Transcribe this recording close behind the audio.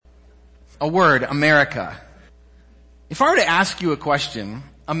a word, America. If I were to ask you a question,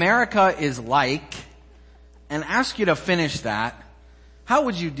 America is like, and ask you to finish that, how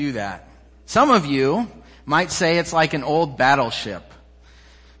would you do that? Some of you might say it's like an old battleship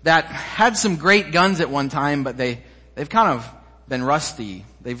that had some great guns at one time, but they've kind of been rusty.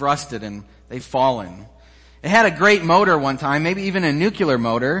 They've rusted and they've fallen. It had a great motor one time, maybe even a nuclear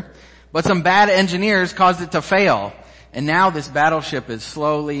motor, but some bad engineers caused it to fail. And now this battleship is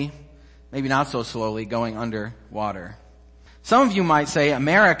slowly, maybe not so slowly, going underwater. Some of you might say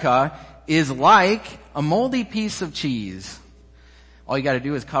America is like a moldy piece of cheese. All you got to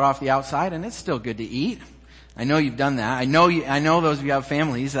do is cut off the outside and it's still good to eat. I know you've done that. I know those of you have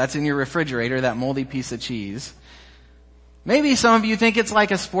families. That's in your refrigerator, that moldy piece of cheese. Maybe some of you think it's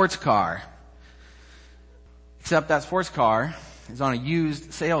like a sports car. Except that sports car is on a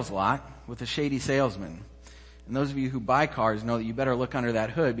used sales lot with a shady salesman. And those of you who buy cars know that you better look under that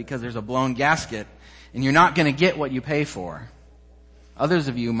hood because there's a blown gasket and you're not going to get what you pay for. Others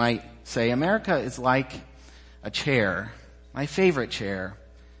of you might say America is like a chair, my favorite chair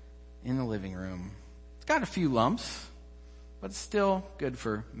in the living room. It's got a few lumps, but it's still good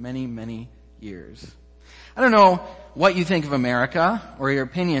for many, many years. I don't know what you think of America or your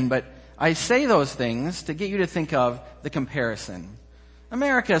opinion, but I say those things to get you to think of the comparison.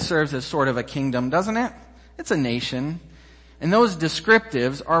 America serves as sort of a kingdom, doesn't it? It's a nation. And those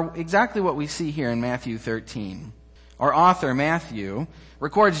descriptives are exactly what we see here in Matthew 13. Our author, Matthew,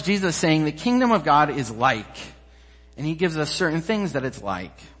 records Jesus saying the kingdom of God is like, and he gives us certain things that it's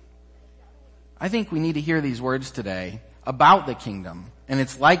like. I think we need to hear these words today about the kingdom and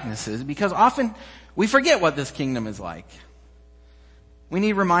its likenesses because often we forget what this kingdom is like. We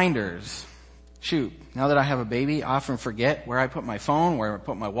need reminders. Shoot, now that I have a baby, I often forget where I put my phone, where I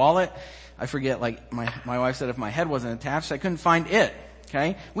put my wallet. I forget, like my wife said, if my head wasn't attached, I couldn't find it.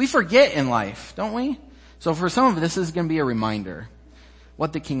 Okay? We forget in life, don't we? So for some of this is going to be a reminder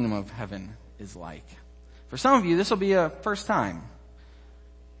what the kingdom of heaven is like. For some of you, this will be a first time.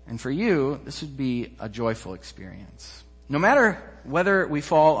 And for you, this would be a joyful experience. No matter whether we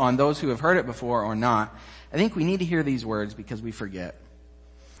fall on those who have heard it before or not, I think we need to hear these words because we forget.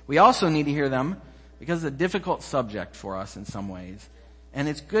 We also need to hear them because it's a difficult subject for us in some ways. And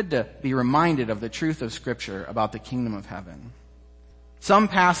it's good to be reminded of the truth of Scripture about the kingdom of heaven. Some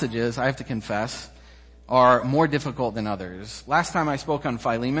passages, I have to confess, are more difficult than others. Last time I spoke on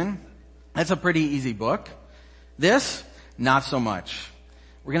Philemon, that's a pretty easy book. This, not so much.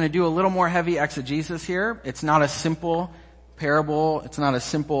 We're going to do a little more heavy exegesis here. It's not a simple parable. It's not a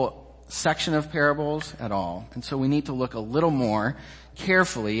simple section of parables at all. And so we need to look a little more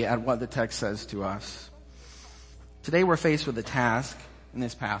carefully at what the text says to us. Today we're faced with a task in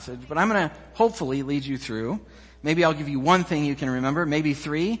this passage, but I'm going to hopefully lead you through. Maybe I'll give you one thing you can remember, maybe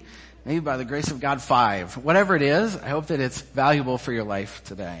 3, maybe by the grace of God 5. Whatever it is, I hope that it's valuable for your life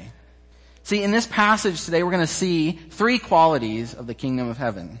today. See, in this passage today, we're going to see 3 qualities of the kingdom of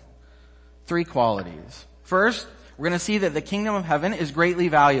heaven. 3 qualities. First, we're going to see that the kingdom of heaven is greatly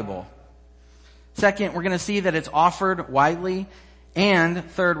valuable. Second, we're going to see that it's offered widely. And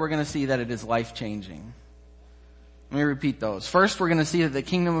third, we're going to see that it is life-changing. Let me repeat those. First, we're going to see that the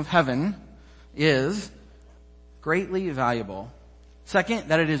kingdom of heaven is greatly valuable. Second,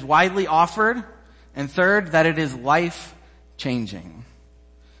 that it is widely offered. And third, that it is life-changing.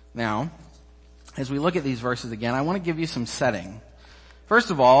 Now, as we look at these verses again, I want to give you some setting.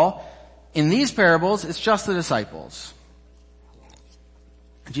 First of all, in these parables, it's just the disciples.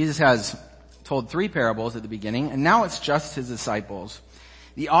 Jesus has told 3 parables at the beginning, and now it's just his disciples.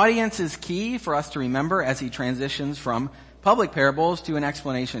 The audience is key for us to remember as he transitions from public parables to an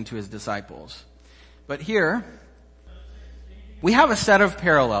explanation to his disciples. But here, we have a set of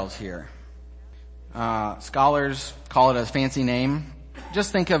parallels here. Scholars call it a fancy name.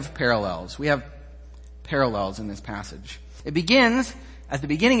 Just think of parallels. We have parallels in this passage. It begins at the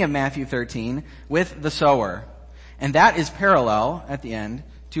beginning of Matthew 13 with the sower. And that is parallel at the end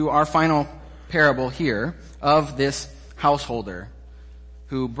to our final parable here of this householder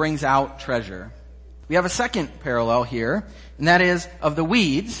who brings out treasure. We have a second parallel here, and that is of the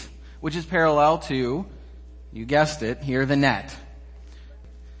weeds, which is parallel to, you guessed it, here, the net.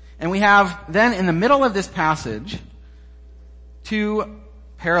 And we have then in the middle of this passage 2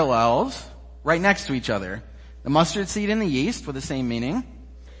 parallels right next to each other. The mustard seed and the yeast with the same meaning,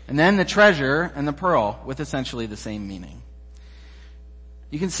 and then the treasure and the pearl with essentially the same meaning.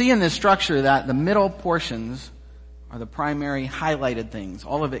 You can see in this structure that the middle portions are the primary highlighted things.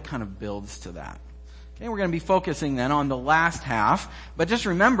 All of it kind of builds to that. Okay, we're going to be focusing then on the last half. But just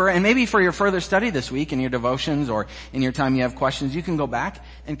remember, and maybe for your further study this week in your devotions or in your time you have questions, you can go back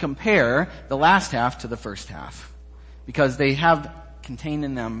and compare the last half to the first half. Because they have contained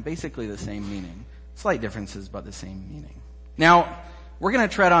in them basically the same meaning. Slight differences, but the same meaning. Now, we're going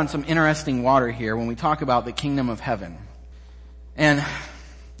to tread on some interesting water here when we talk about the kingdom of heaven. And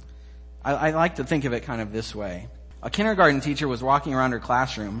I like to think of it kind of this way. A kindergarten teacher was walking around her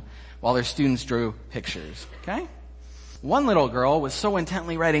classroom while their students drew pictures. Okay? One little girl was so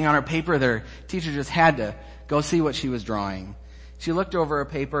intently writing on her paper that her teacher just had to go see what she was drawing. She looked over her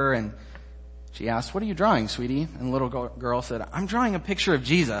paper and she asked, "What are you drawing, sweetie?" And the little girl said, "I'm drawing a picture of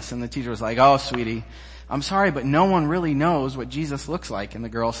Jesus." And the teacher was like, "Oh, sweetie, I'm sorry, but no one really knows what Jesus looks like." And the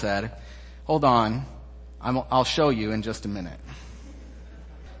girl said, "Hold on, I'll show you in just a minute."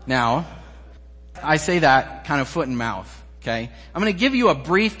 Now, I say that kind of foot and mouth. Okay? I'm going to give you a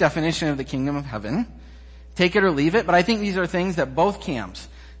brief definition of the kingdom of heaven. Take it or leave it, but I think these are things that both camps,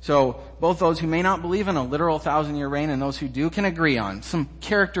 so both those who may not believe in a literal 1,000-year reign and those who do, can agree on some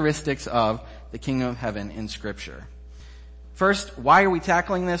characteristics of the kingdom of heaven in Scripture. First, why are we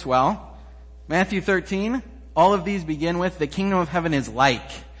tackling this? Well, Matthew 13, all of these begin with, the kingdom of heaven is like.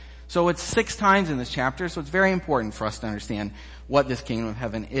 So it's 6 times in this chapter, so it's very important for us to understand what this kingdom of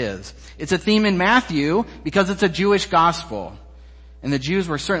heaven is. It's a theme in Matthew because it's a Jewish gospel. And the Jews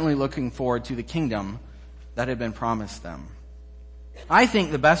were certainly looking forward to the kingdom that had been promised them. I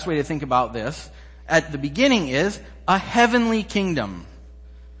think the best way to think about this at the beginning is a heavenly kingdom.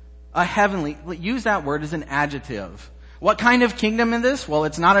 A heavenly, use that word as an adjective. What kind of kingdom is this? Well,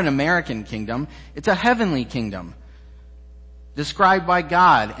 it's not an American kingdom. It's a heavenly kingdom. Described by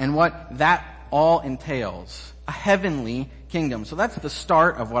God and what that all entails. A heavenly kingdom. So that's the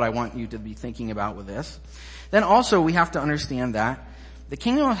start of what I want you to be thinking about with this. Then also we have to understand that the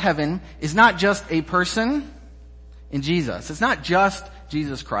kingdom of heaven is not just a person in Jesus. It's not just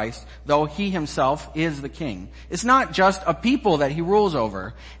Jesus Christ, though he himself is the king. It's not just a people that he rules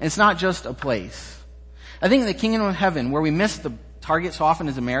over. And it's not just a place. I think in the kingdom of heaven, where we miss the target so often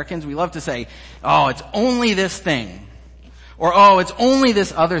as Americans, we love to say, "Oh, it's only this thing." Or, "Oh, it's only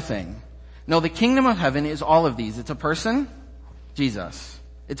this other thing." No, the kingdom of heaven is all of these. It's a person, Jesus.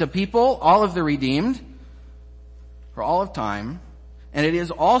 It's a people, all of the redeemed, for all of time. And it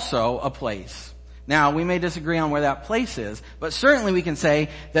is also a place. Now, we may disagree on where that place is, but certainly we can say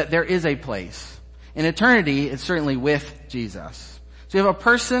that there is a place. In eternity, it's certainly with Jesus. So you have a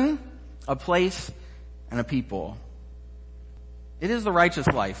person, a place, and a people. It is the righteous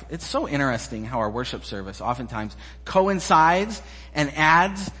life. It's so interesting how our worship service oftentimes coincides and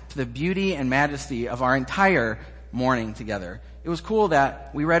adds to the beauty and majesty of our entire morning together. It was cool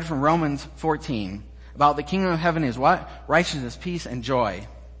that we read from Romans 14 about the kingdom of heaven is what? Righteousness, peace, and joy.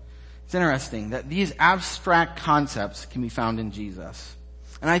 It's interesting that these abstract concepts can be found in Jesus.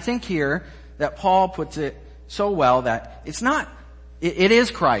 And I think here that Paul puts it so well that it is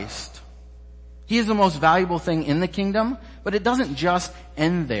Christ. He is the most valuable thing in the kingdom, but it doesn't just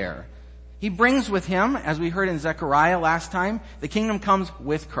end there. He brings with him, as we heard in Zechariah last time, the kingdom comes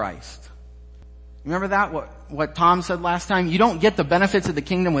with Christ. Remember that? What Tom said last time? You don't get the benefits of the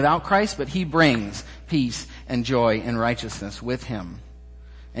kingdom without Christ, but he brings peace and joy and righteousness with him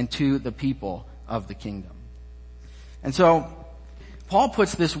and to the people of the kingdom. And so, Paul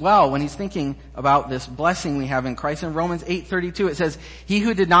puts this well when he's thinking about this blessing we have in Christ. In Romans 8:32 it says, "He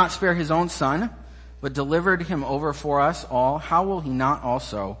who did not spare his own son, but delivered him over for us all, how will he not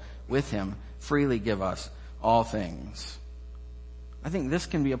also with him freely give us all things?" I think this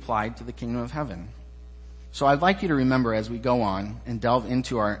can be applied to the kingdom of heaven. So I'd like you to remember as we go on and delve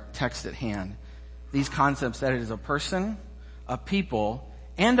into our text at hand, these concepts that it is a person, a people,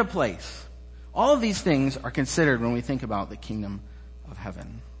 and a place. All of these things are considered when we think about the kingdom of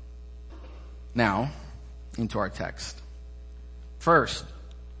heaven. Now, into our text. First,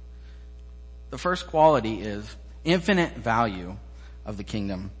 the first quality is infinite value of the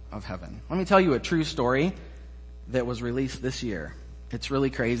kingdom of heaven. Let me tell you a true story that was released this year. It's really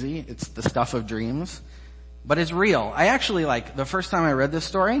crazy. It's the stuff of dreams, but it's real. I actually, the first time I read this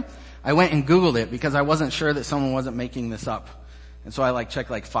story, I went and Googled it because I wasn't sure that someone wasn't making this up. And so I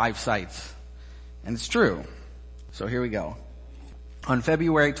checked 5 sites. And it's true. So here we go. On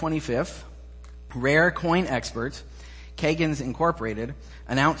February 25th, rare coin experts, Kagan's Incorporated,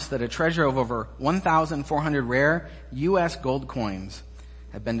 announced that a treasure of over 1,400 rare U.S. gold coins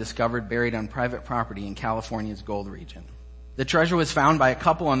had been discovered buried on private property in California's gold region. The treasure was found by a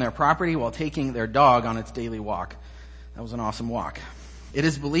couple on their property while taking their dog on its daily walk. That was an awesome walk. It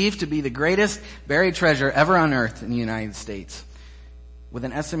is believed to be the greatest buried treasure ever unearthed in the United States. with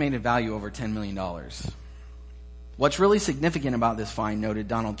an estimated value over $10 million. What's really significant about this find, noted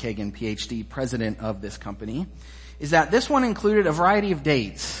Donald Kagan, PhD, president of this company, is that this one included a variety of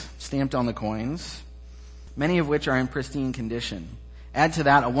dates stamped on the coins, many of which are in pristine condition. Add to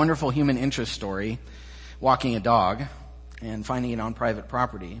that a wonderful human interest story, walking a dog and finding it on private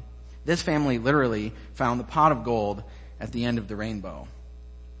property. This family literally found the pot of gold at the end of the rainbow.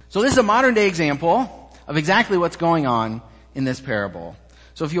 So this is a modern day example of exactly what's going on in this parable.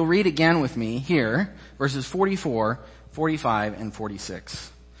 So if you'll read again with me here, verses 44, 45, and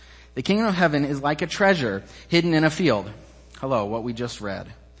 46. The kingdom of heaven is like a treasure hidden in a field. Hello, what we just read.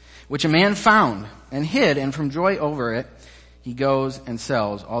 Which a man found and hid, and from joy over it, he goes and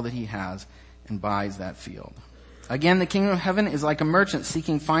sells all that he has and buys that field. Again, the kingdom of heaven is like a merchant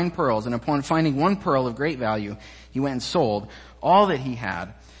seeking fine pearls, and upon finding one pearl of great value, he went and sold all that he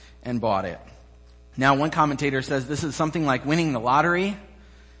had and bought it. Now, one commentator says this is something like winning the lottery,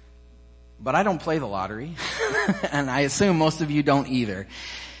 but I don't play the lottery, and I assume most of you don't either.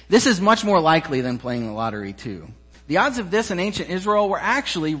 This is much more likely than playing the lottery too. The odds of this in ancient Israel were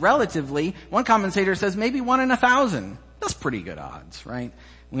actually relatively, one commentator says maybe 1 in 1,000. That's pretty good odds, right?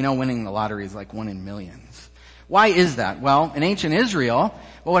 We know winning the lottery is like 1 in millions. Why is that? Well, in ancient Israel,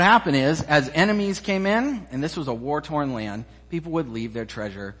 what would happen is, as enemies came in, and this was a war-torn land, people would leave their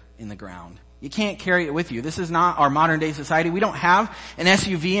treasure in the ground. You can't carry it with you. This is not our modern day society. We don't have an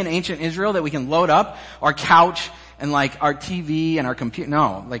SUV in ancient Israel that we can load up our couch and like our TV and our computer.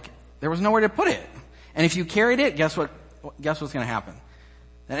 No, like there was nowhere to put it. And if you carried it, guess what's going to happen?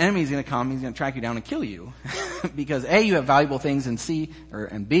 That enemy is going to come, he's going to track you down and kill you. Because A, you have valuable things, and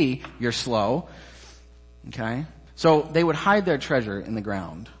and B, you're slow. Okay? So they would hide their treasure in the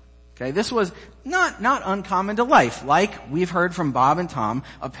ground. Okay? This was not uncommon to life. Like we've heard from Bob and Tom,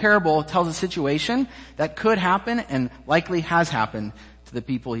 a parable tells a situation that could happen and likely has happened to the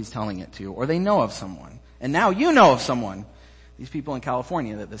people he's telling it to, or they know of someone. And now you know of someone, these people in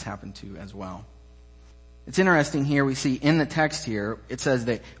California, that this happened to as well. It's interesting here, we see in the text here, it says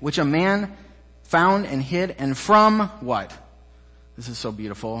that, which a man found and hid, and from what? This is so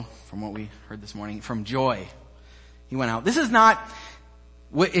beautiful from what we heard this morning. From joy. He went out. This is not,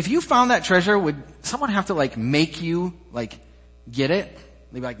 if you found that treasure, would someone have to like make you like get it?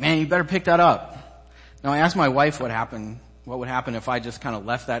 They'd be like, man, you better pick that up. Now I asked my wife what would happen if I just kind of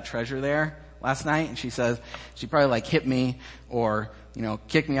left that treasure there last night, and she says she'd probably like hit me or,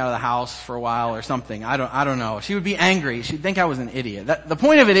 kick me out of the house for a while or something. I don't know. She would be angry. She'd think I was an idiot. The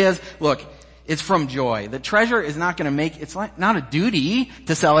point of it is, look, it's from joy. The treasure is not going to it's like not a duty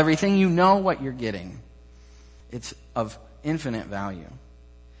to sell everything. You know what you're getting. It's of infinite value.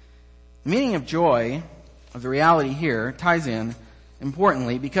 The meaning of joy, of the reality here, ties in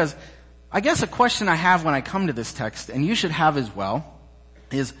importantly because I guess a question I have when I come to this text, and you should have as well,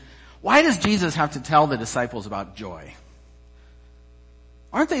 is why does Jesus have to tell the disciples about joy?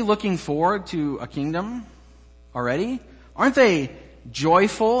 Aren't they looking forward to a kingdom already? Aren't they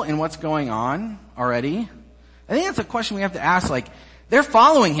joyful in what's going on already? I think that's a question we have to ask. Like, they're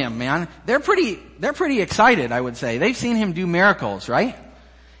following him, man. They're pretty excited, I would say. They've seen him do miracles, right?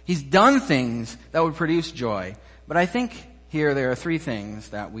 He's done things that would produce joy. But I think here there are 3 things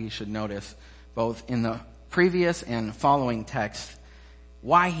that we should notice, both in the previous and following text,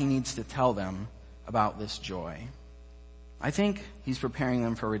 why he needs to tell them about this joy. I think he's preparing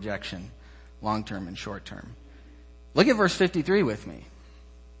them for rejection, long-term and short-term. Look at verse 53 with me.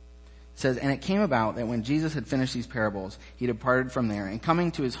 It says, and it came about that when Jesus had finished these parables, he departed from there, and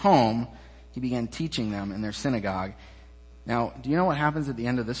coming to his home, he began teaching them in their synagogue. Now, do you know what happens at the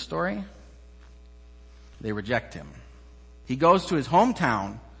end of this story? They reject him. He goes to his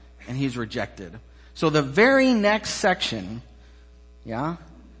hometown, and he's rejected. So the very next section,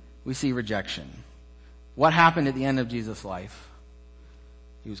 we see rejection. What happened at the end of Jesus' life?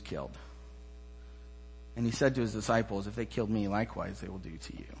 He was killed. And he said to his disciples, if they killed me, likewise they will do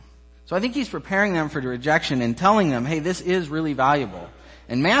to you. So I think he's preparing them for the rejection and telling them, hey, this is really valuable.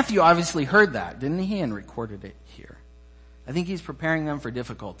 And Matthew obviously heard that, didn't he? And recorded it here. I think he's preparing them for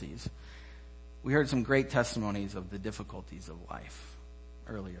difficulties. We heard some great testimonies of the difficulties of life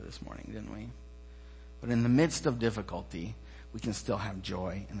earlier this morning, didn't we? But in the midst of difficulty, we can still have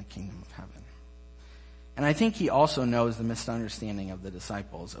joy in the kingdom of heaven. And I think he also knows the misunderstanding of the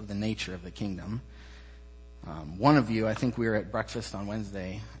disciples of the nature of the kingdom. One of you, I think we were at breakfast on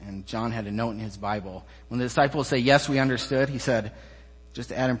Wednesday, and John had a note in his Bible. When the disciples say, yes, we understood, he said, just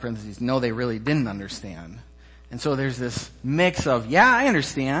to add in parentheses, no, they really didn't understand. And so there's this mix of, yeah, I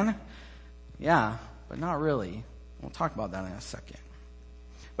understand. Yeah, but not really. We'll talk about that in a second.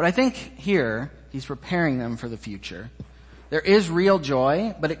 But I think here, he's preparing them for the future. There is real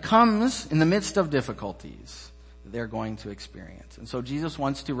joy, but it comes in the midst of difficulties that they're going to experience. And so Jesus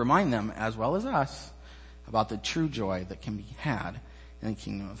wants to remind them, as well as us, about the true joy that can be had in the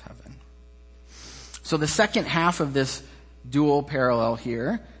kingdom of heaven. So the second half of this dual parallel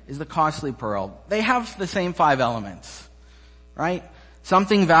here is the costly pearl. They have the same 5 elements, right?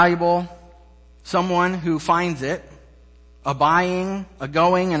 Something valuable, someone who finds it, a buying, a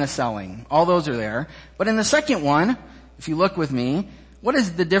going, and a selling. All those are there. But in the second one, if you look with me, what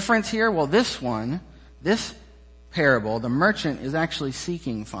is the difference here? Well, this parable, the merchant is actually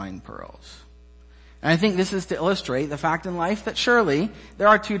seeking fine pearls. And I think this is to illustrate the fact in life that surely there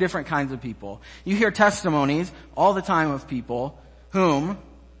are 2 different kinds of people. You hear testimonies all the time of people whom,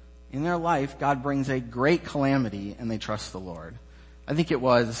 in their life, God brings a great calamity and they trust the Lord. I think it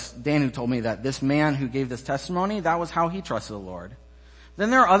was Dan who told me that this man who gave this testimony, that was how he trusted the Lord. Then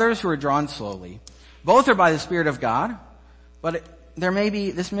there are others who are drawn slowly. Both are by the Spirit of God, but this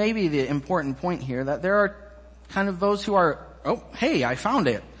may be the important point here, that there are kind of those who are, oh, hey, I found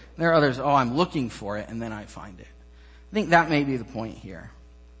it. There are others, oh, I'm looking for it, and then I find it. I think that may be the point here.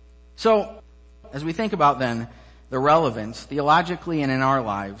 So, as we think about then the relevance, theologically and in our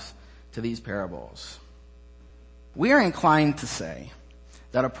lives, to these parables, we are inclined to say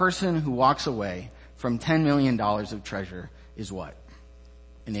that a person who walks away from $10 million of treasure is what?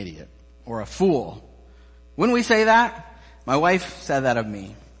 An idiot. Or a fool. Wouldn't we say that? My wife said that of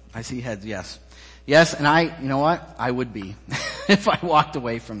me. I see heads, yes. Yes, and you know what? I would be if I walked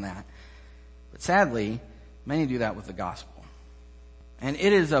away from that. But sadly, many do that with the gospel. And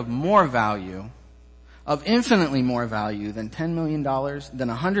it is of more value, of infinitely more value than $10 million, than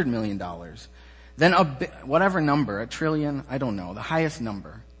 $100 million, than whatever number, $1 trillion, I don't know, the highest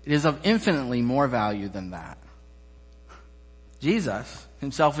number. It is of infinitely more value than that. Jesus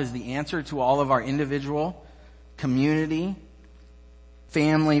himself is the answer to all of our individual, community,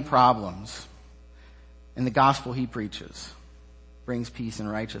 family problems. And the gospel he preaches brings peace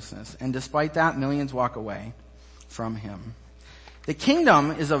and righteousness. And despite that, millions walk away from him. The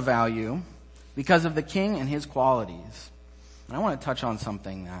kingdom is of value because of the king and his qualities. And I want to touch on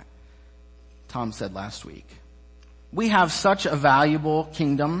something that Tom said last week. We have such a valuable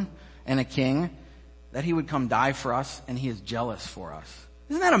kingdom and a king that he would come die for us, and he is jealous for us.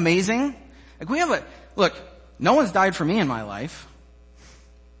 Isn't that amazing? Look, no one's died for me in my life.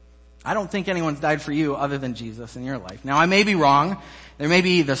 I don't think anyone's died for you other than Jesus in your life. Now, I may be wrong. There may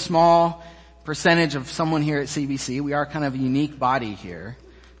be the small percentage of someone here at CBC. We are kind of a unique body here.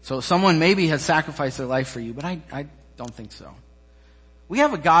 So someone maybe has sacrificed their life for you, but I don't think so. We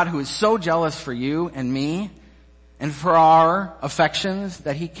have a God who is so jealous for you and me and for our affections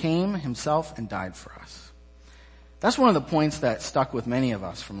that he came himself and died for us. That's one of the points that stuck with many of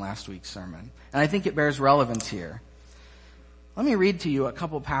us from last week's sermon. And I think it bears relevance here. Let me read to you a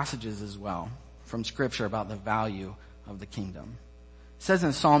couple passages as well from Scripture about the value of the kingdom. It says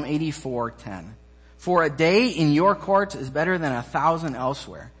in Psalm 84:10, "For a day in your courts is better than 1,000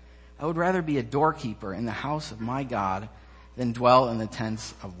 elsewhere. I would rather be a doorkeeper in the house of my God than dwell in the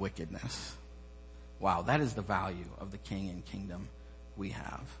tents of wickedness." Wow, that is the value of the king and kingdom we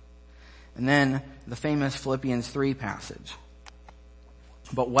have. And then the famous Philippians 3 passage.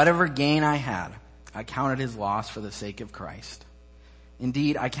 "But whatever gain I had, I counted as loss for the sake of Christ.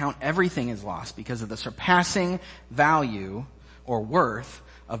 Indeed, I count everything as loss because of the surpassing value or worth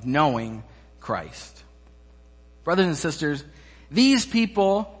of knowing Christ." Brothers and sisters, these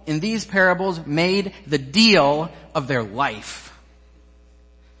people in these parables made the deal of their life.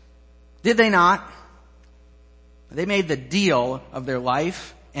 Did they not? They made the deal of their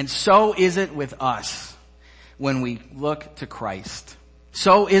life, and so is it with us when we look to Christ.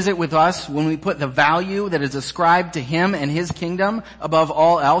 So is it with us when we put the value that is ascribed to him and his kingdom above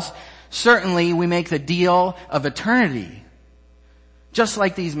all else. Certainly we make the deal of eternity, just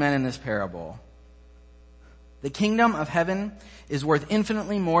like these men in this parable. The kingdom of heaven is worth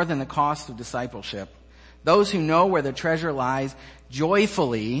infinitely more than the cost of discipleship. Those who know where the treasure lies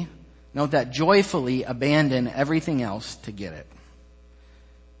joyfully, note that, joyfully abandon everything else to get it.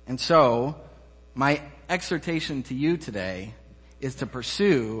 And so, my exhortation to you today is to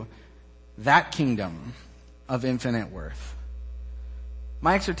pursue that kingdom of infinite worth.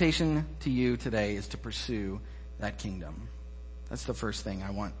 My exhortation to you today is to pursue that kingdom. That's the first thing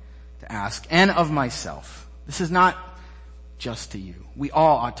I want to ask, and of myself. This is not just to you. We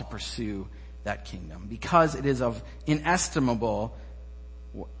all ought to pursue that kingdom because it is of inestimable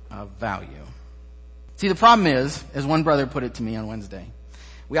value. See, the problem is, as one brother put it to me on Wednesday,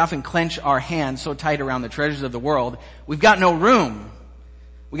 we often clench our hands so tight around the treasures of the world, we've got no room.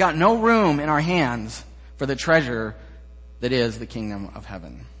 We got no room in our hands for the treasure that is the kingdom of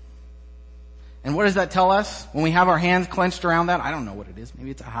heaven. And what does that tell us? When we have our hands clenched around that, I don't know what it is.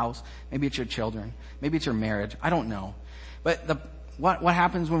 Maybe it's a house. Maybe it's your children. Maybe it's your marriage. I don't know. But what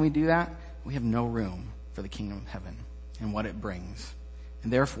happens when we do that? We have no room for the kingdom of heaven and what it brings.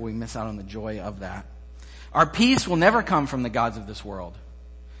 And therefore we miss out on the joy of that. Our peace will never come from the gods of this world.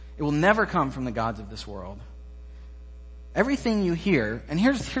 It will never come from the gods of this world. Everything you hear, and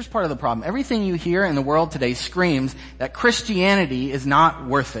here's part of the problem. Everything you hear in the world today screams that Christianity is not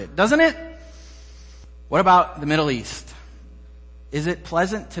worth it, doesn't it? What about the Middle East? Is it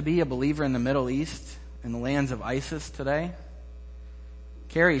pleasant to be a believer in the Middle East, in the lands of ISIS today?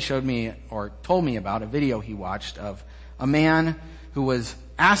 Carrie showed me, or told me about a video he watched of a man who was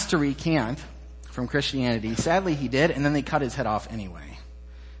asked to recant from Christianity. Sadly he did, and then they cut his head off anyway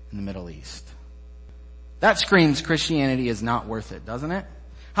in the Middle East. That screams Christianity is not worth it, doesn't it?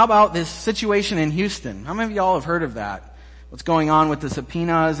 How about this situation in Houston? How many of y'all have heard of that? What's going on with the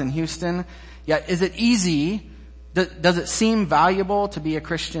subpoenas in Houston? Yet, is it easy? Does it seem valuable to be a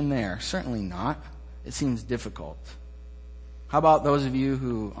Christian there? Certainly not. It seems difficult. How about those of you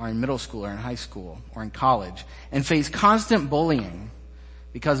who are in middle school or in high school or in college and face constant bullying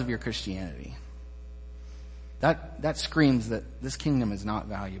because of your Christianity? That screams that this kingdom is not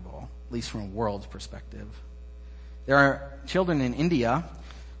valuable, at least from a world's perspective. There are children in India.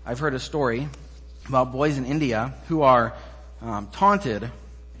 I've heard a story about boys in India who are taunted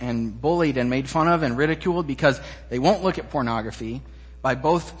and bullied and made fun of and ridiculed because they won't look at pornography by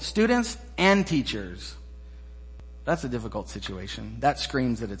both students and teachers. That's a difficult situation. That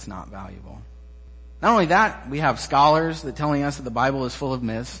screams that it's not valuable. Not only that, we have scholars that telling us that the Bible is full of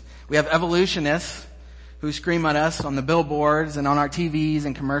myths. We have evolutionists who scream at us on the billboards and on our TVs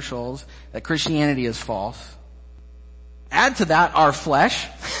and commercials that Christianity is false. Add to that our flesh,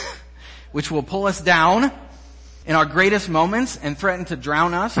 which will pull us down in our greatest moments and threaten to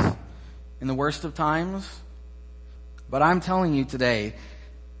drown us in the worst of times. But I'm telling you today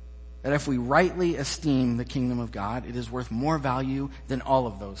that if we rightly esteem the kingdom of God, it is worth more value than all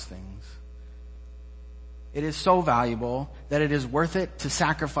of those things. It is so valuable that it is worth it to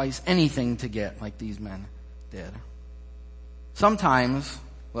sacrifice anything to get, like these men did. Sometimes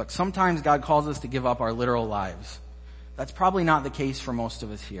God calls us to give up our literal lives. That's probably not the case for most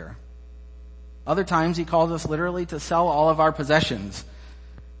of us here. Other times he calls us literally to sell all of our possessions.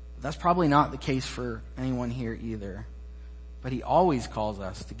 That's probably not the case for anyone here either. But he always calls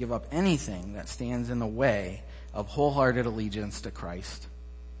us to give up anything that stands in the way of wholehearted allegiance to Christ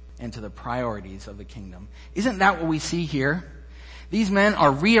and to the priorities of the kingdom. Isn't that what we see here? These men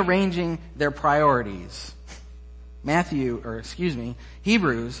are rearranging their priorities.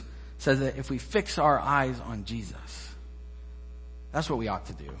 Hebrews says that if we fix our eyes on Jesus, that's what we ought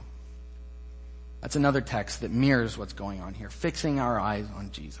to do. That's another text that mirrors what's going on here. Fixing our eyes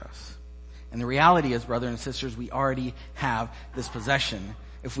on Jesus. And the reality is, brothers and sisters, we already have this possession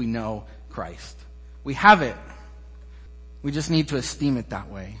if we know Christ. We have it. We just need to esteem it that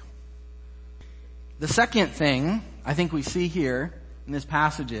way. The second thing I think we see here in this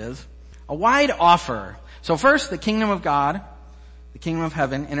passage is a wide offer. So first, the kingdom of God, the kingdom of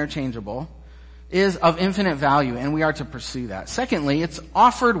heaven, interchangeable, is of infinite value, and we are to pursue that. Secondly, it's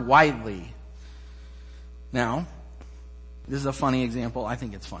offered widely. Now, this is a funny example. I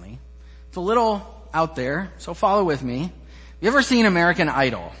think it's funny. It's a little out there, so follow with me. You ever seen American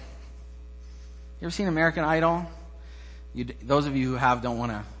Idol? You ever seen American Idol? Those of you who have don't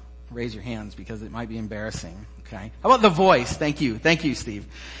want to raise your hands because it might be embarrassing. Okay. How about The Voice? Thank you, Steve.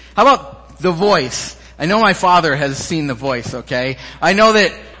 How about The Voice? I know my father has seen The Voice, okay? I know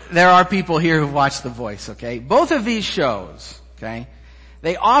that there are people here who've watched The Voice, okay? Both of these shows, okay,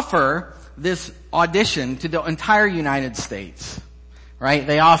 they offer this audition to the entire United States, right?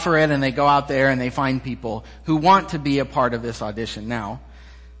 They offer it and they go out there and they find people who want to be a part of this audition. Now,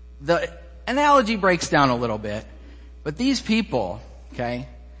 the analogy breaks down a little bit, but these people, okay,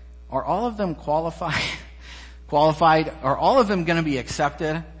 are all of them qualified? Are all of them going to be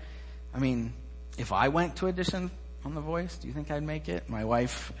accepted? I mean, if I went to audition on The Voice, do you think I'd make it? My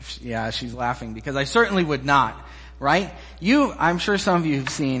wife, she's laughing because I certainly would not, right? I'm sure some of you have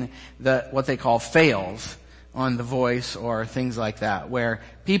seen what they call fails on The Voice or things like that, where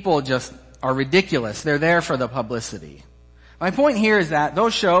people just are ridiculous. They're there for the publicity. My point here is that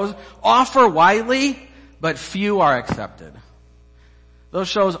those shows offer widely, but few are accepted. Those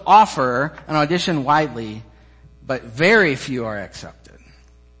shows offer an audition widely, but very few are accepted.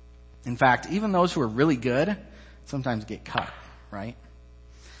 In fact, even those who are really good sometimes get cut, right?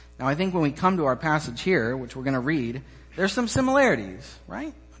 Now I think when we come to our passage here, which we're going to read, there's some similarities, right?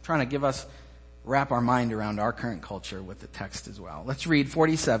 I'm trying to give us wrap our mind around our current culture with the text as well. Let's read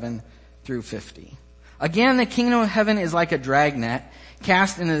 47 through 50. Again, the kingdom of heaven is like a dragnet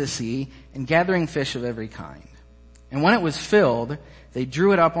cast into the sea and gathering fish of every kind. And when it was filled, they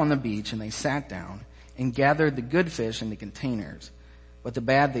drew it up on the beach and they sat down and gathered the good fish into containers, but the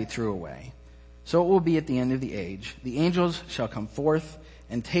bad they threw away. So it will be at the end of the age. The angels shall come forth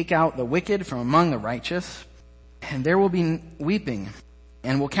and take out the wicked from among the righteous, and there will be weeping,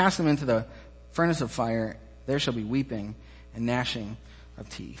 and will cast them into the furnace of fire. There shall be weeping and gnashing of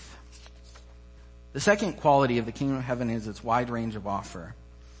teeth. The second quality of the kingdom of heaven is its wide range of offer.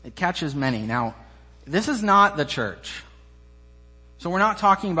 It catches many. Now, this is not the church. So we're not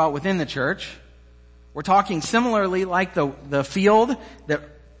talking about within the church. We're talking similarly like the field that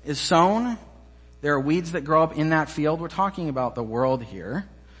is sown. There are weeds that grow up in that field. We're talking about the world here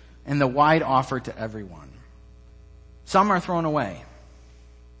and the wide offer to everyone. Some are thrown away.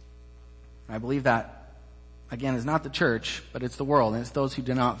 I believe that, again, is not the church, but it's the world, and it's those who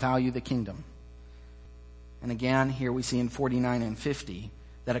do not value the kingdom. And again, here we see in 49 and 50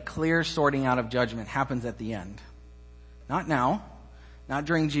 that a clear sorting out of judgment happens at the end. Not now, not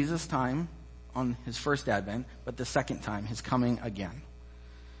during Jesus' time on his first advent, but the second time, his coming again.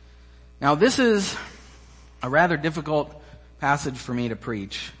 Now this is a rather difficult passage for me to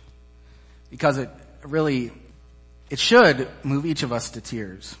preach because it should move each of us to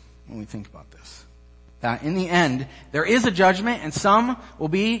tears when we think about this. That in the end, there is a judgment and some will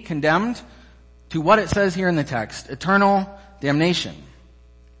be condemned to what it says here in the text, eternal damnation.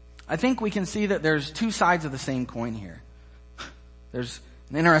 I think we can see that there's two sides of the same coin here. There's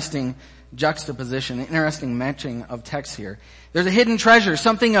an interesting juxtaposition, an interesting matching of text here. There's a hidden treasure,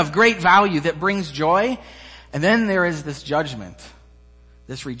 something of great value that brings joy, and then there is this judgment,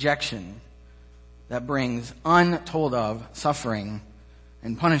 this rejection that brings untold of suffering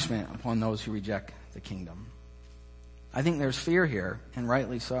and punishment upon those who reject the kingdom. I think there's fear here, and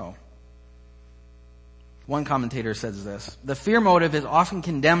rightly so. One commentator says this: the fear motive is often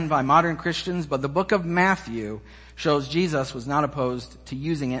condemned by modern Christians, but the book of Matthew shows Jesus was not opposed to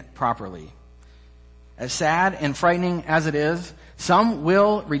using it properly. As sad and frightening as it is, some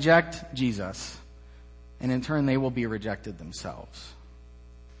will reject Jesus, and in turn they will be rejected themselves.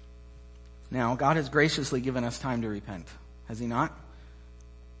 Now, God has graciously given us time to repent, has he not?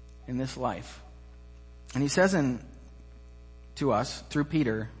 In this life. And he says to us, through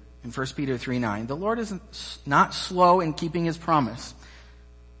Peter, in 1 Peter 3:9, the Lord is not slow in keeping his promise,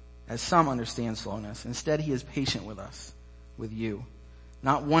 as some understand slowness. Instead, he is patient with us, with you,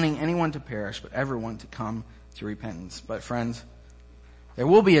 not wanting anyone to perish, but everyone to come to repentance. But friends, there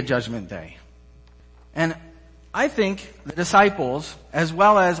will be a judgment day. And I think the disciples, as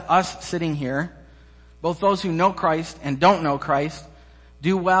well as us sitting here, both those who know Christ and don't know Christ,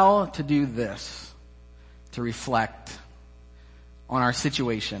 do well to do this, to reflect on our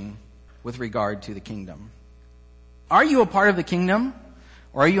situation with regard to the kingdom. Are you a part of the kingdom,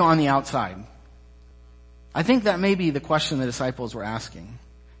 or are you on the outside? I think that may be the question the disciples were asking.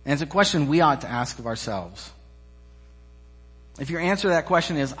 And it's a question we ought to ask of ourselves. If your answer to that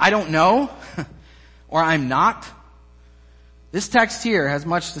question is, I don't know, or I'm not, this text here has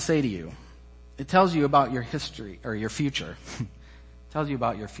much to say to you. It tells you about your history, or your future. It tells you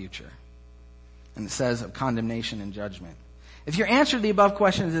about your future. And it says of condemnation and judgment. If your answer to the above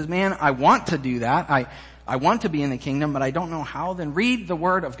questions is, man, I want to do that, I want to be in the kingdom, but I don't know how, then read the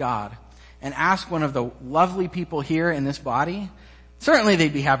Word of God and ask one of the lovely people here in this body. Certainly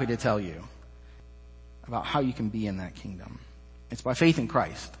they'd be happy to tell you about how you can be in that kingdom. It's by faith in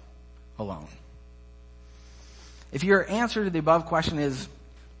Christ alone. If your answer to the above question is,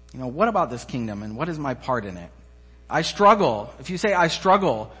 what about this kingdom and what is my part in it? I struggle. If you say I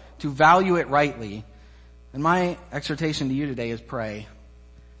struggle to value it rightly, then my exhortation to you today is pray.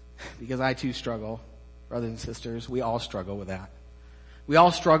 Because I too struggle. Brothers and sisters, we all struggle with that. We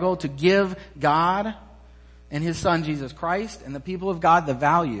all struggle to give God and his Son Jesus Christ and the people of God the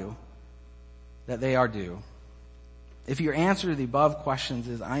value that they are due. If your answer to the above questions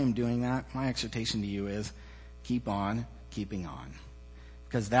is, I am doing that, my exhortation to you is, keep on keeping on.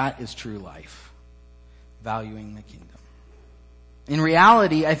 Because that is true life. Valuing the kingdom. In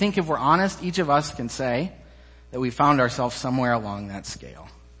reality, I think if we're honest, each of us can say that we found ourselves somewhere along that scale.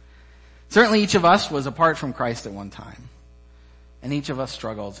 Certainly each of us was apart from Christ at one time. And each of us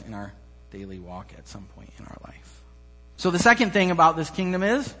struggles in our daily walk at some point in our life. So the second thing about this kingdom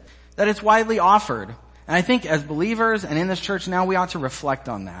is that it's widely offered. And I think as believers and in this church now, we ought to reflect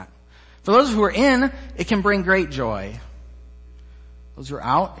on that. For those who are in, it can bring great joy. Those who are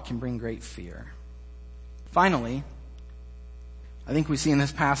out, it can bring great fear. Finally, I think we see in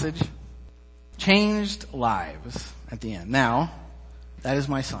this passage Changed lives at the end. Now, that is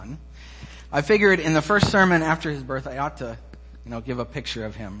my son. I figured in the first sermon after his birth, I ought to, give a picture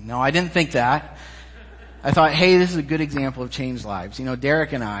of him. No, I didn't think that. I thought, hey, this is a good example of changed lives.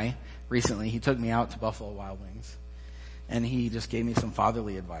 Derek and I, recently, he took me out to Buffalo Wild Wings. And he just gave me some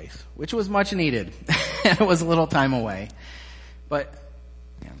fatherly advice, which was much needed. It was a little time away. But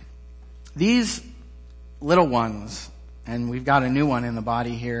these little ones, and we've got a new one in the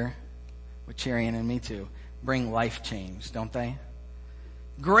body here, with Cherian and me too, bring life change, don't they?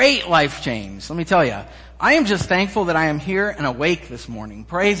 Great life change. Let me tell you, I am just thankful that I am here and awake this morning.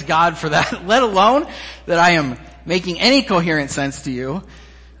 Praise God for that, let alone that I am making any coherent sense to you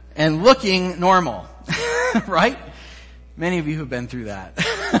and looking normal, right? Many of you have been through that.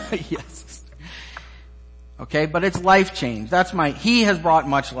 Yes. Okay, but it's life change. He has brought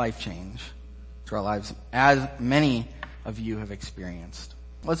much life change to our lives, as many of you have experienced.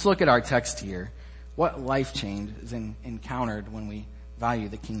 Let's look at our text here. What life change is encountered when we value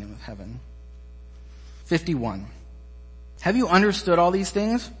the kingdom of heaven? 51. Have you understood all these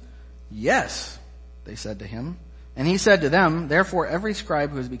things? Yes, they said to him. And he said to them, therefore every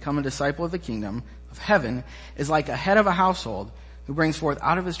scribe who has become a disciple of the kingdom of heaven is like a head of a household who brings forth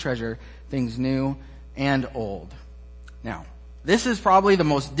out of his treasure things new and old. Now, this is probably the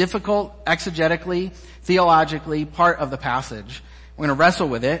most difficult exegetically, theologically part of the passage. We're going to wrestle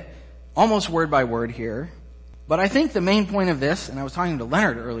with it almost word by word here. But I think the main point of this, and I was talking to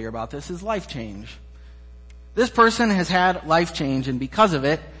Leonard earlier about this, is life change. This person has had life change, and because of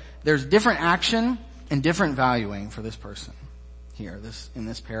it, there's different action and different valuing for this person here, in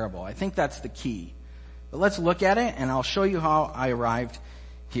this parable. I think that's the key. But let's look at it, and I'll show you how I arrived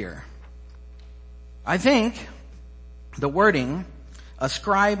here. I think the wording, a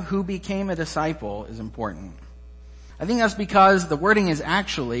scribe who became a disciple, is important. I think that's because the wording is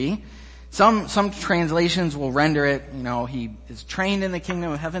actually, some translations will render it, he is trained in the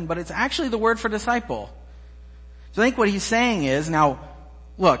kingdom of heaven, but it's actually the word for disciple. So I think what he's saying is, now,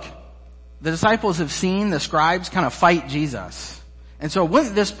 look, the disciples have seen the scribes kind of fight Jesus. And so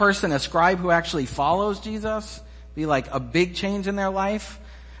wouldn't this person, a scribe who actually follows Jesus, be like a big change in their life?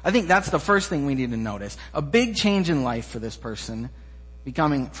 I think that's the first thing we need to notice. A big change in life for this person,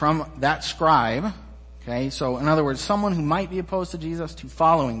 becoming from that scribe. Okay, so in other words, someone who might be opposed to Jesus to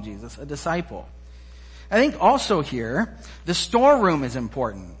following Jesus, a disciple. I think also here, the storeroom is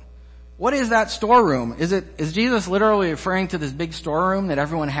important. What is that storeroom? Is Jesus literally referring to this big storeroom that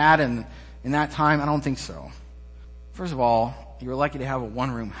everyone had in that time? I don't think so. First of all, you were lucky to have a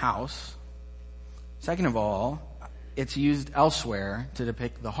one-room house. Second of all, it's used elsewhere to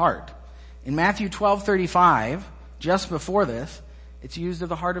depict the heart. In Matthew 12:35, just before this, it's used of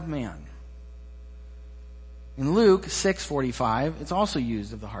the heart of man. In Luke 6:45, it's also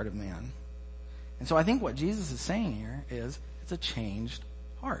used of the heart of man. And so I think what Jesus is saying here is it's a changed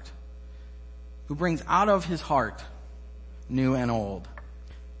heart, who brings out of his heart new and old.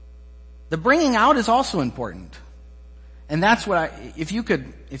 The bringing out is also important. And that's what if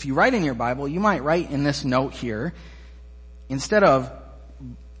you write in your Bible, you might write in this note here, instead of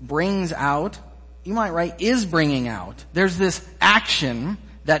brings out, you might write is bringing out. There's this action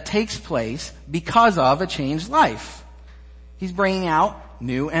that takes place because of a changed life. He's bringing out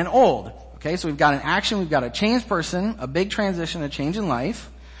new and old. Okay, so we've got an action, we've got a changed person, a big transition, a change in life.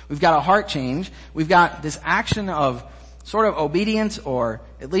 We've got a heart change. We've got this action of sort of obedience, or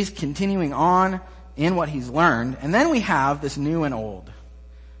at least continuing on in what he's learned. And then we have this new and old.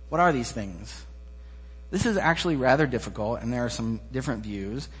 What are these things? This is actually rather difficult, and there are some different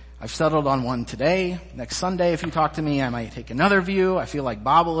views. I've settled on one today. Next Sunday, if you talk to me, I might take another view. I feel like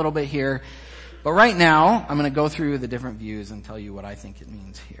Bob a little bit here. But right now, I'm going to go through the different views and tell you what I think it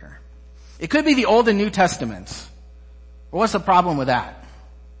means here. It could be the Old and New Testaments. Well, what's the problem with that?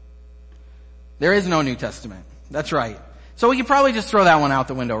 There is no New Testament. That's right. So we could probably just throw that one out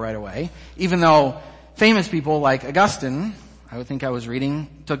the window right away, even though famous people like Augustine, I would think I was reading,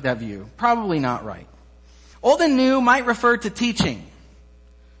 took that view. Probably not right. Old and New might refer to teaching.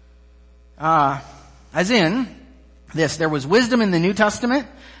 As in this, there was wisdom in the New Testament,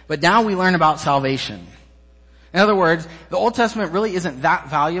 but now we learn about salvation. In other words, the Old Testament really isn't that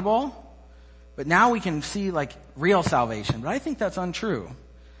valuable, but now we can see like real salvation. But I think that's untrue.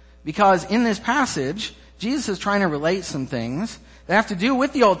 Because in this passage, Jesus is trying to relate some things that have to do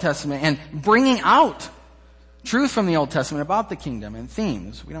with the Old Testament and bringing out truth from the Old Testament about the kingdom and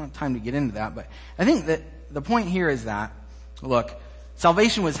themes. We don't have time to get into that, but I think that the point here is that, look,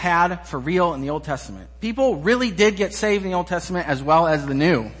 salvation was had for real in the Old Testament. People really did get saved in the Old Testament as well as the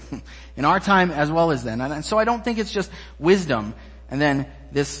New. In our time as well as then. And so I don't think it's just wisdom and then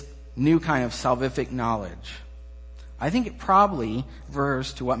this new kind of salvific knowledge? I think it probably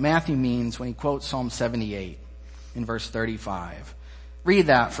refers to what Matthew means when he quotes Psalm 78 in verse 35. Read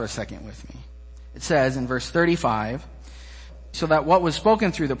that for a second with me. It says in verse 35, so that what was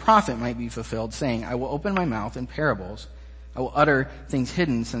spoken through the prophet might be fulfilled, saying, I will open my mouth in parables. I will utter things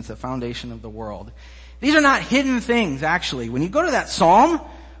hidden since the foundation of the world. These are not hidden things, actually. When you go to that psalm,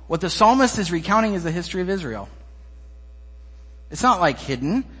 what the psalmist is recounting is the history of Israel. It's not like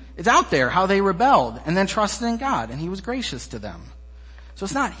hidden. It's out there, how they rebelled and then trusted in God, and he was gracious to them. So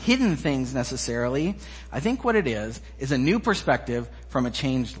it's not hidden things necessarily. I think what it is a new perspective from a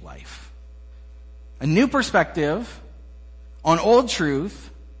changed life. A new perspective on old truth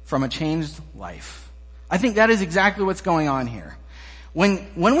from a changed life. I think that is exactly what's going on here.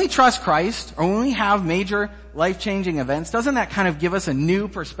 When we trust Christ, or when we have major life-changing events, doesn't that kind of give us a new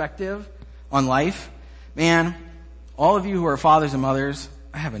perspective on life? Man, all of you who are fathers and mothers,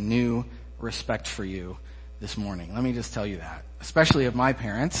 I have a new respect for you this morning. Let me just tell you that. Especially of my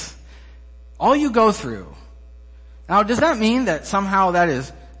parents. All you go through. Now, does that mean that somehow that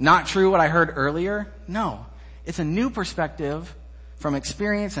is not true what I heard earlier? No. It's a new perspective from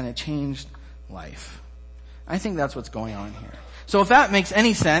experience and a changed life. I think that's what's going on here. So if that makes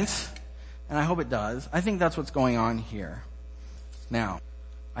any sense, and I hope it does, I think that's what's going on here. Now,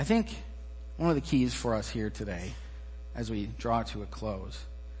 I think one of the keys for us here today, as we draw to a close,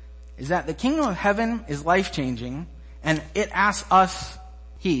 is that the kingdom of heaven is life-changing, and it asks us,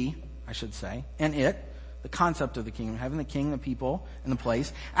 the concept of the kingdom of heaven, the king, the people, and the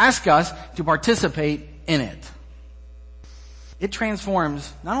place, ask us to participate in it. It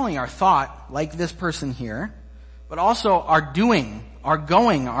transforms not only our thought, like this person here, but also our doing, our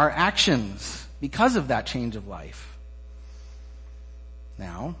going, our actions, because of that change of life.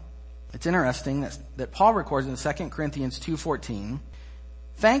 Now, it's interesting that Paul records in 2 Corinthians 2:14,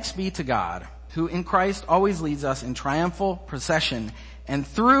 thanks be to God, who in Christ always leads us in triumphal procession, and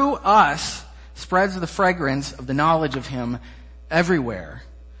through us spreads the fragrance of the knowledge of him everywhere.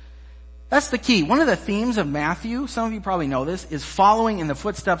 That's the key. One of the themes of Matthew, some of you probably know this, is following in the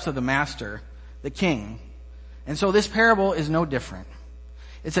footsteps of the master, the king. And so this parable is no different.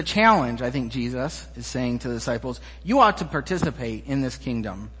 It's a challenge, I think Jesus is saying to the disciples, you ought to participate in this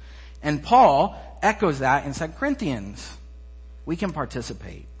kingdom. And Paul echoes that in 2 Corinthians. We can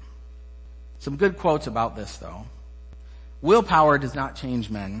participate. Some good quotes about this though. Willpower does not change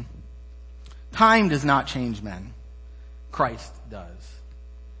men. Time does not change men. Christ does.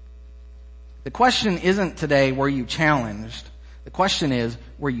 The question isn't today, were you challenged? The question is,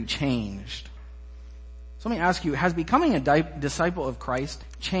 were you changed? So let me ask you, has becoming a disciple of Christ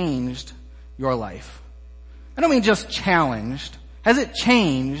changed your life? I don't mean just challenged. Has it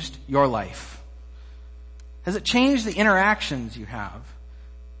changed your life? Has it changed the interactions you have?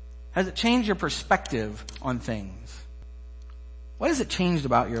 Has it changed your perspective on things? What has it changed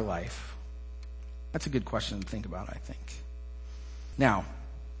about your life? That's a good question to think about, I think. Now,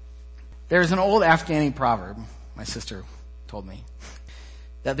 there's an old Afghani proverb, my sister told me,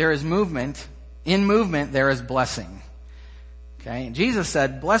 that there is movement. In movement, there is blessing. Okay? And Jesus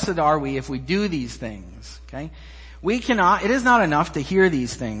said, blessed are we if we do these things. Okay? It is not enough to hear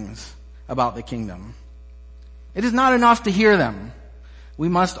these things about the kingdom. It is not enough to hear them. We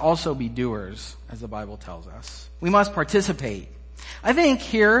must also be doers, as the Bible tells us. We must participate. I think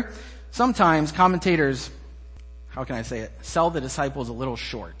here, sometimes commentators, sell the disciples a little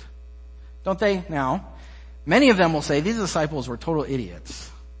short. Don't they now? Many of them will say these disciples were total idiots.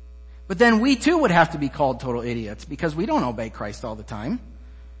 But then we too would have to be called total idiots because we don't obey Christ all the time.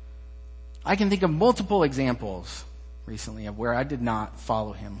 I can think of multiple examples recently of where I did not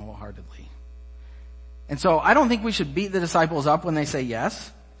follow him wholeheartedly. And so I don't think we should beat the disciples up when they say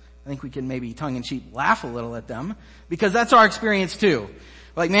yes. I think we can maybe tongue-in-cheek laugh a little at them because that's our experience too.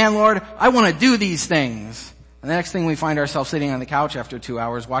 Like, man, Lord, I want to do these things. And the next thing we find ourselves sitting on the couch after 2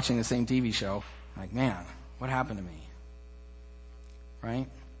 hours watching the same TV show. Like, man, what happened to me? Right?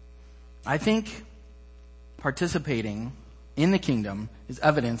 I think participating in the kingdom is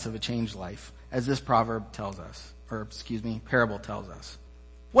evidence of a changed life, as this parable tells us.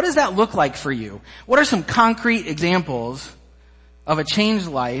 What does that look like for you? What are some concrete examples of a changed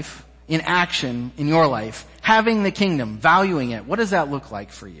life in action in your life? Having the kingdom, valuing it. What does that look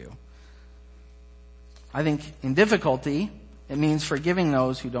like for you? I think in difficulty, it means forgiving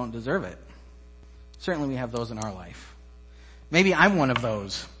those who don't deserve it. Certainly we have those in our life. Maybe I'm one of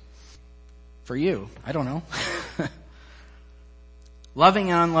those. For you, I don't know. Loving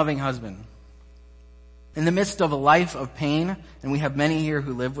an unloving husband. In the midst of a life of pain, and we have many here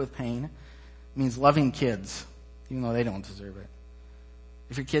who live with pain, it means loving kids, even though they don't deserve it.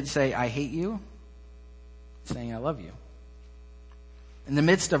 If your kids say, I hate you, it's saying I love you. In the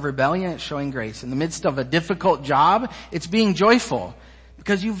midst of rebellion, it's showing grace. In the midst of a difficult job, it's being joyful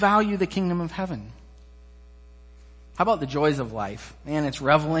because you value the kingdom of heaven. How about the joys of life? Man, it's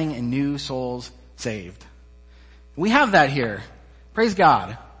reveling in new souls saved. We have that here. Praise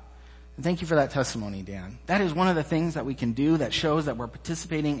God. And thank you for that testimony, Dan. That is one of the things that we can do that shows that we're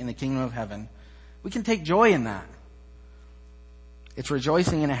participating in the kingdom of heaven. We can take joy in that. It's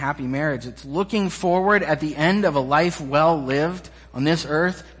rejoicing in a happy marriage. It's looking forward at the end of a life well lived on this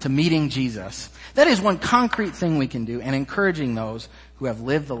earth to meeting Jesus. That is one concrete thing we can do, and encouraging those who have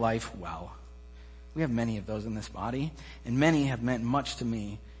lived the life well. We have many of those in this body, and many have meant much to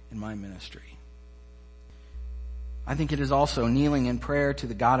me in my ministry. I think it is also kneeling in prayer to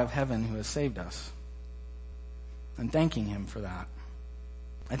the God of heaven who has saved us and thanking him for that.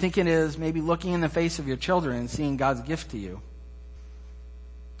 I think it is maybe looking in the face of your children and seeing God's gift to you.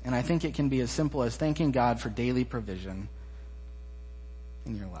 And I think it can be as simple as thanking God for daily provision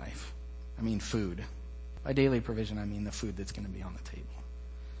in your life. I mean food. By daily provision, I mean the food that's going to be on the table.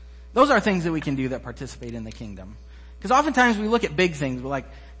 Those are things that we can do that participate in the kingdom. Because oftentimes we look at big things. We're like,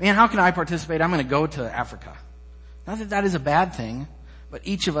 man, how can I participate? I'm going to go to Africa. Not that that is a bad thing, but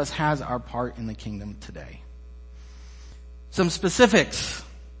each of us has our part in the kingdom today. Some specifics,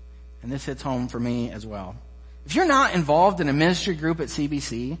 and this hits home for me as well. If you're not involved in a ministry group at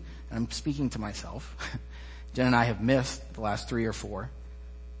CBC, and I'm speaking to myself, Jen and I have missed the last 3 or 4,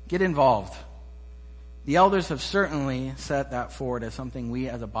 get involved. The elders have certainly set that forward as something we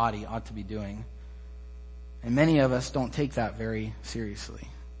as a body ought to be doing. And many of us don't take that very seriously.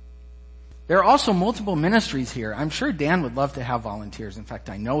 There are also multiple ministries here. I'm sure Dan would love to have volunteers. In fact,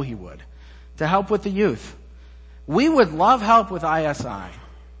 I know he would. To help with the youth. We would love help with ISI.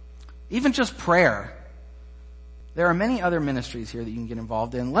 Even just prayer. There are many other ministries here that you can get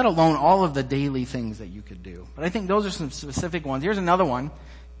involved in, let alone all of the daily things that you could do. But I think those are some specific ones. Here's another one.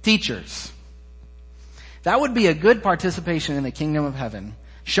 Teachers. That would be a good participation in the kingdom of heaven,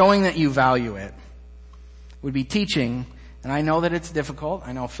 showing that you value it. Would be teaching, and I know that it's difficult.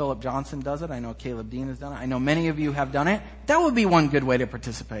 I know Philip Johnson does it. I know Caleb Dean has done it. I know many of you have done it. That would be one good way to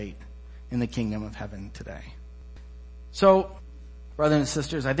participate in the kingdom of heaven today. So, brothers and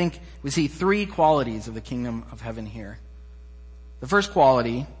sisters, I think we see 3 qualities of the kingdom of heaven here. The first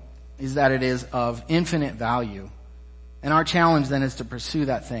quality is that it is of infinite value. And our challenge then is to pursue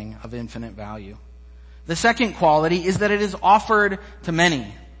that thing of infinite value. The second quality is that it is offered to many.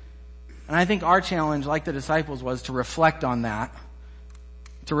 And I think our challenge, like the disciples, was to reflect on that.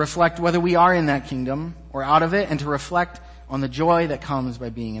 To reflect whether we are in that kingdom or out of it, and to reflect on the joy that comes by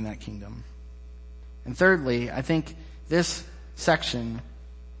being in that kingdom. And thirdly, I think this section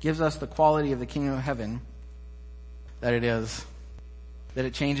gives us the quality of the kingdom of heaven that it is, that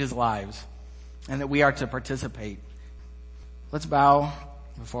it changes lives, and that we are to participate. Let's bow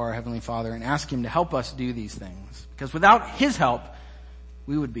before our Heavenly Father and ask him to help us do these things, because without his help,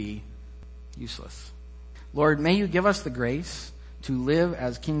 we would be useless. Lord, may you give us the grace to live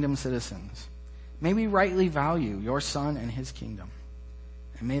as kingdom citizens. May we rightly value your Son and his kingdom,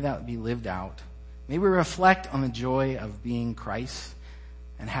 and may that be lived out. May we reflect on the joy of being Christ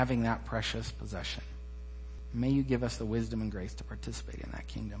and having that precious possession. May you give us the wisdom and grace to participate in that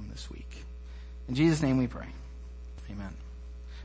kingdom this week. In Jesus' name we pray. Amen.